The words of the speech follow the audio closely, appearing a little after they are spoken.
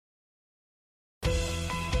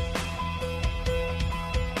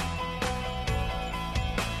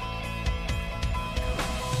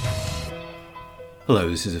Hello,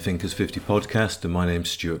 this is a Thinkers 50 podcast and my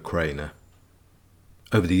name's Stuart Craner.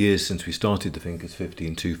 Over the years since we started the Thinkers 50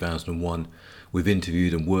 in 2001, we've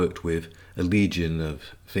interviewed and worked with a legion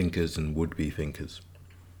of thinkers and would-be thinkers.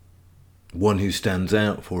 One who stands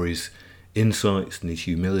out for his insights and his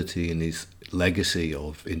humility and his legacy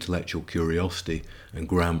of intellectual curiosity and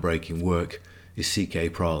groundbreaking work is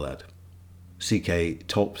C.K. Prahalad. C.K.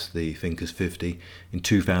 topped the Thinkers 50 in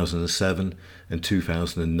 2007 and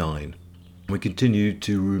 2009. We continue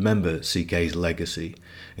to remember C.K.'s legacy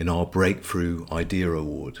in our Breakthrough Idea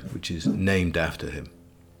Award, which is named after him.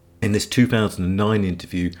 In this 2009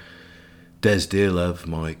 interview, Des Dearlove,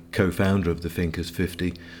 my co-founder of the Thinkers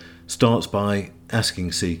 50, starts by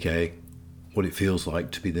asking C.K. what it feels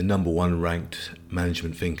like to be the number one ranked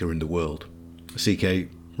management thinker in the world. C.K.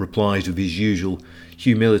 replies with his usual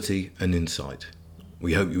humility and insight.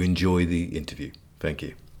 We hope you enjoy the interview. Thank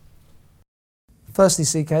you. Firstly,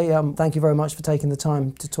 CK, thank you very much for taking the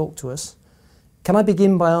time to talk to us. Can I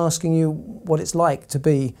begin by asking you what it's like to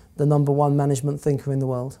be the number one management thinker in the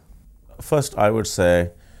world? First, I would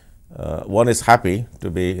say one is happy to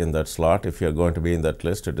be in that slot. If you're going to be in that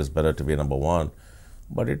list, it is better to be number one.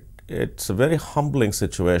 But it's a very humbling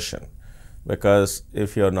situation, because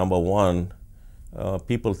if you're number one,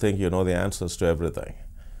 people think you know the answers to everything.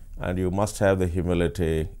 And you must have the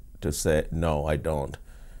humility to say, no, I don't.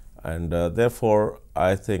 And therefore,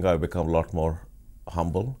 I think I've become a lot more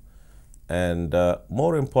humble and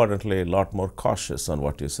more importantly, a lot more cautious on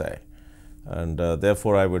what you say. And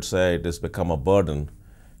therefore, I would say it has become a burden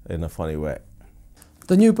in a funny way.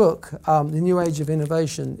 The new book, The New Age of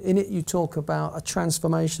Innovation, in it you talk about a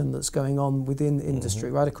transformation that's going on within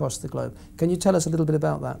industry right across the globe. Can you tell us a little bit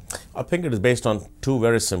about that? I think it is based on two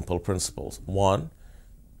very simple principles. One,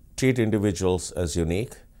 treat individuals as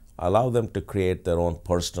unique. Allow them to create their own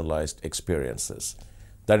personalized experiences.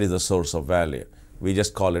 That is the source of value. We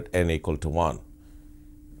just call it N equal to 1.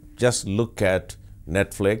 Just look at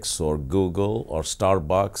Netflix or Google or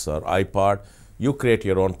Starbucks or iPod. You create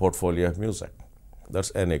your own portfolio of music.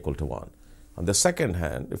 That's N equal to 1. On the second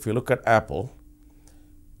hand, if you look at Apple,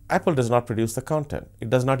 Apple does not produce the content.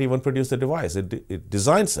 It does not even produce the device. It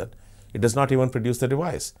designs it. It does not even produce the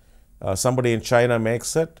device. Somebody in China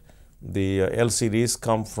makes it. The LCDs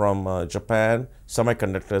come from Japan,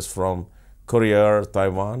 semiconductors from Korea,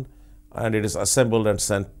 Taiwan, and it is assembled and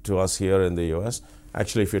sent to us here in the US.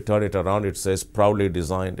 Actually, if you turn it around, it says proudly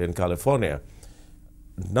designed in California.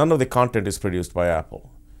 None of the content is produced by Apple.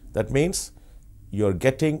 That means you're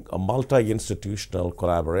getting a multi-institutional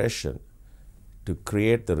collaboration to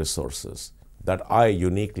create the resources that I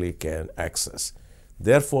uniquely can access.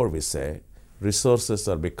 Therefore, we say resources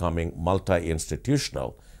are becoming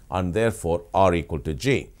multi-institutional, and therefore R equal to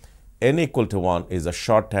G. N equal to 1 is a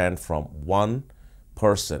shorthand from one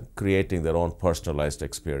person creating their own personalized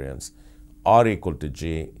experience. R equal to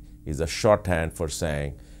G is a shorthand for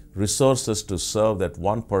saying resources to serve that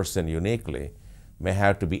one person uniquely may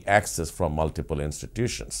have to be accessed from multiple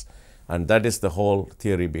institutions. And that is the whole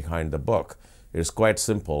theory behind the book. It's quite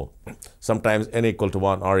simple. Sometimes N equal to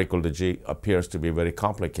 1, R equal to G appears to be very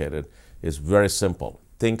complicated. It's very simple.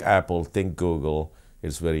 Think Apple, think Google.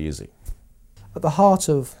 It's very easy. At the heart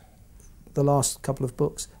of the last couple of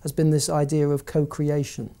books has been this idea of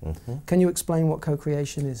co-creation. Can you explain what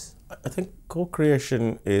co-creation is? I think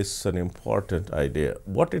co-creation is an important idea.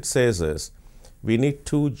 What it says is we need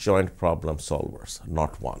two joint problem solvers,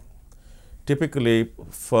 not one. Typically,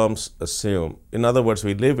 firms assume, in other words,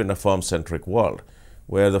 we live in a firm-centric world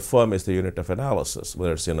where the firm is the unit of analysis,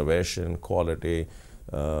 whether it's innovation, quality,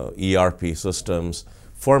 ERP systems.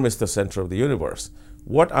 Firm is the center of the universe.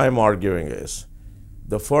 What I'm arguing is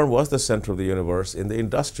the firm was the center of the universe in the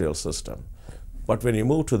industrial system. But when you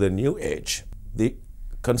move to the new age, the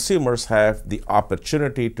consumers have the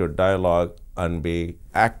opportunity to dialogue and be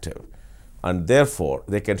active. And therefore,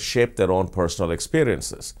 they can shape their own personal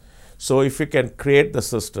experiences. So if you can create the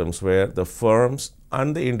systems where the firms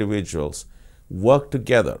and the individuals work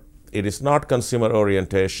together, it is not consumer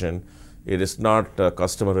orientation, it is not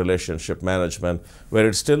customer relationship management, where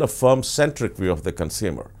it's still a firm-centric view of the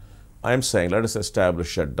consumer. I'm saying let us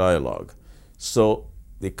establish a dialogue so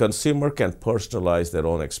the consumer can personalize their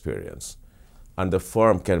own experience and the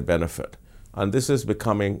firm can benefit. And this is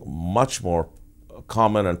becoming much more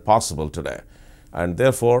common and possible today. And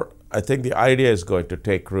therefore, I think the idea is going to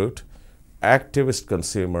take root. Activist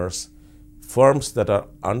consumers, firms that are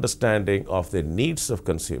understanding of the needs of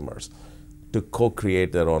consumers, to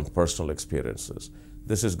co-create their own personal experiences.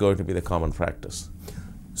 This is going to be the common practice.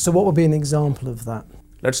 So what would be an example of that?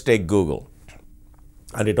 Let's take Google.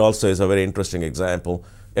 And it also is a very interesting example.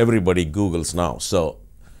 Everybody Googles now. So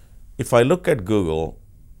If I look at Google,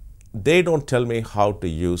 they don't tell me how to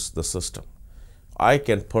use the system. I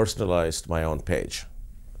can personalize my own page.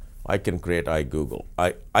 I can create iGoogle.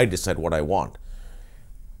 I decide what I want.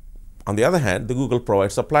 On the other hand, the Google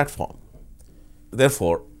provides a platform.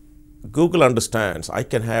 Therefore, Google understands I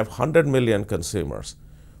can have 100 million consumers,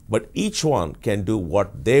 but each one can do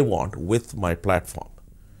what they want with my platform.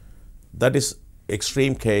 That is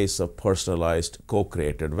extreme case of personalized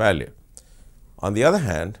co-created value. On the other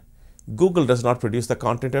hand, Google does not produce the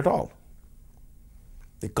content at all.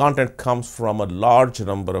 The content comes from a large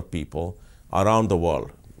number of people around the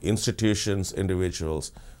world, institutions,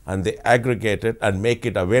 individuals, and they aggregate it and make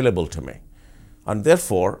it available to me. And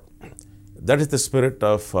therefore, that is the spirit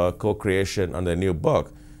of co-creation and the new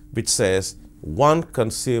book, which says one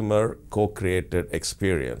consumer co-created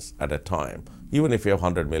experience at a time, even if you have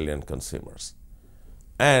 100 million consumers.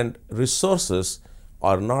 And resources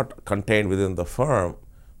are not contained within the firm,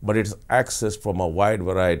 but it's accessed from a wide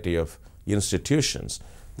variety of institutions.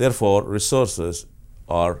 Therefore, resources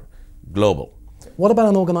are global. What about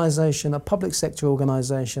an organization, a public sector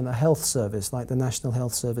organization, a health service like the National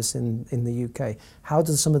Health Service in the UK? How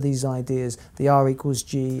do some of these ideas, the R equals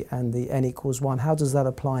G and the N equals 1, how does that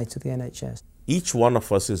apply to the NHS? Each one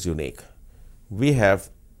of us is unique. We have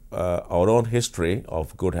our own history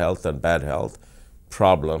of good health and bad health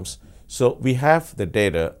problems. So we have the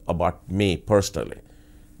data about me personally.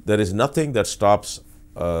 There is nothing that stops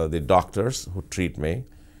the doctors who treat me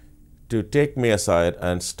to take me aside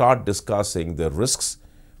and start discussing the risks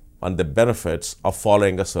and the benefits of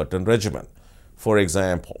following a certain regimen. For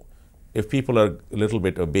example, if people are a little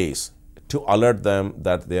bit obese, to alert them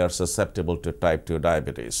that they are susceptible to type 2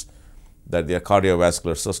 diabetes, that their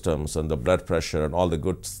cardiovascular systems and the blood pressure and all the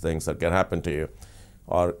good things that can happen to you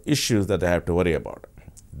are issues that they have to worry about.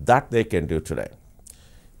 That they can do today.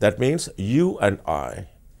 That means you and I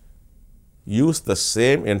use the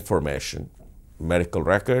same information, medical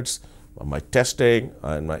records, my testing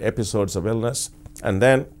and my episodes of illness, and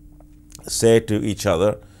then say to each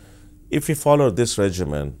other, if you follow this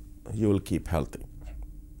regimen, you will keep healthy.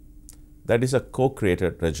 That is a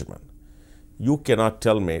co-created regimen. You cannot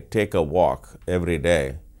tell me take a walk every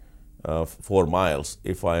day 4 miles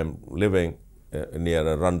if I am living near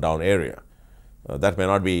a rundown area. That may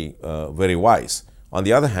not be very wise. On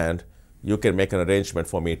the other hand, you can make an arrangement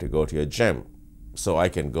for me to go to a gym so I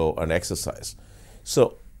can go and exercise.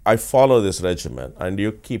 So I follow this regimen and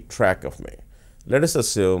you keep track of me. Let us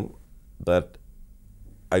assume that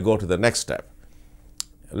I go to the next step.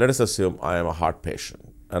 Let us assume I am a heart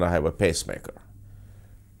patient and I have a pacemaker.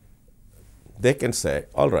 They can say,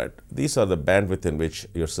 all right, these are the bandwidth in which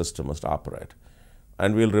your system must operate,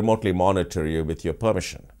 and we'll remotely monitor you with your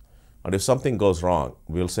permission. And if something goes wrong,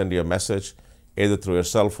 we'll send you a message either through your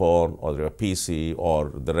cell phone or your PC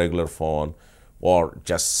or the regular phone, or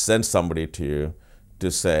just send somebody to you to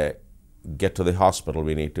say, get to the hospital,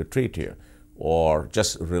 we need to treat you, or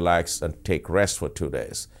just relax and take rest for 2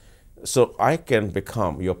 days. So I can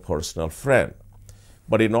become your personal friend.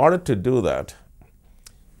 But in order to do that,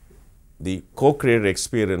 the co-created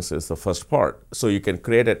experience is the first part. So you can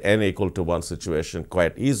create an N equal to 1 situation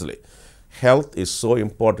quite easily. Health is so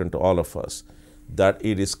important to all of us that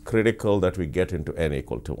it is critical that we get into N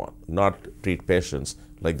equal to 1, not treat patients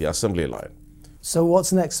like the assembly line. So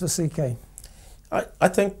what's next for CK? I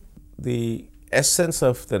think the essence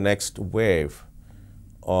of the next wave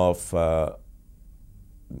of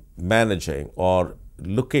managing or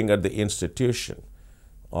looking at the institution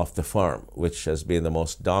of the firm, which has been the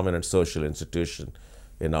most dominant social institution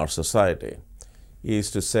in our society,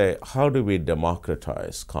 is to say, how do we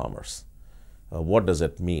democratize commerce? What does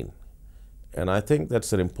it mean? And I think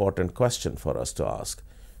that's an important question for us to ask,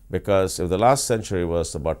 because if the last century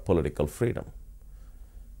was about political freedom,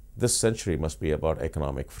 this century must be about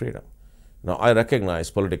economic freedom. Now, I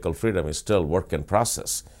recognize political freedom is still work in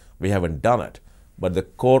process. We haven't done it. But the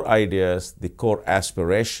core ideas, the core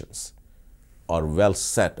aspirations are well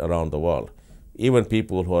set around the world. Even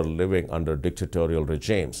people who are living under dictatorial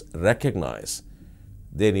regimes recognize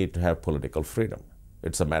they need to have political freedom.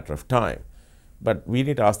 It's a matter of time. But we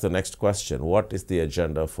need to ask the next question, what is the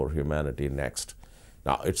agenda for humanity next?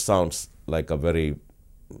 Now, it sounds like a very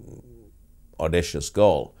audacious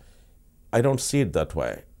goal. I don't see it that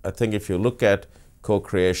way. I think if you look at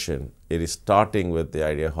co-creation, it is starting with the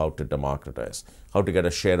idea how to democratize, how to get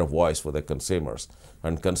a share of voice for the consumers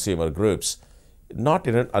and consumer groups, not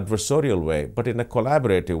in an adversarial way, but in a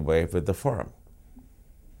collaborative way with the firm.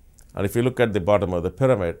 And if you look at the bottom of the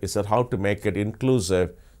pyramid, it's that how to make it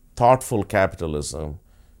inclusive, thoughtful capitalism,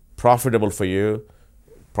 profitable for you,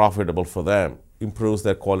 profitable for them, improves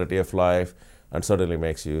their quality of life, and certainly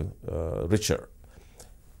makes you richer.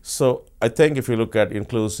 So I think if you look at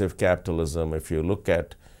inclusive capitalism, if you look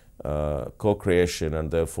at co-creation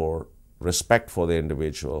and therefore respect for the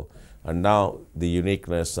individual, and now the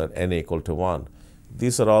uniqueness at n equal to 1,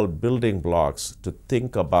 these are all building blocks to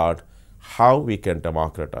think about how we can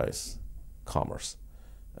democratize commerce.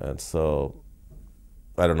 And so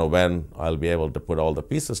I don't know when I'll be able to put all the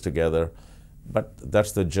pieces together, but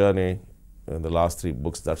that's the journey. In the last 3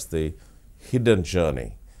 books, that's the hidden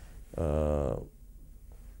journey.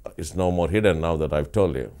 It's no more hidden now that I've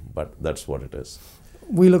told you, but that's what it is.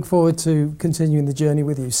 We look forward to continuing the journey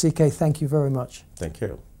with you. CK, thank you very much. Thank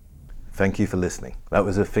you. Thank you for listening. That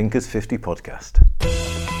was a Thinkers 50 podcast.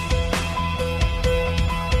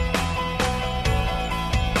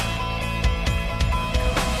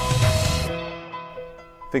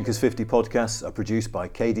 Thinkers 50 podcasts are produced by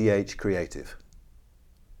KDH Creative.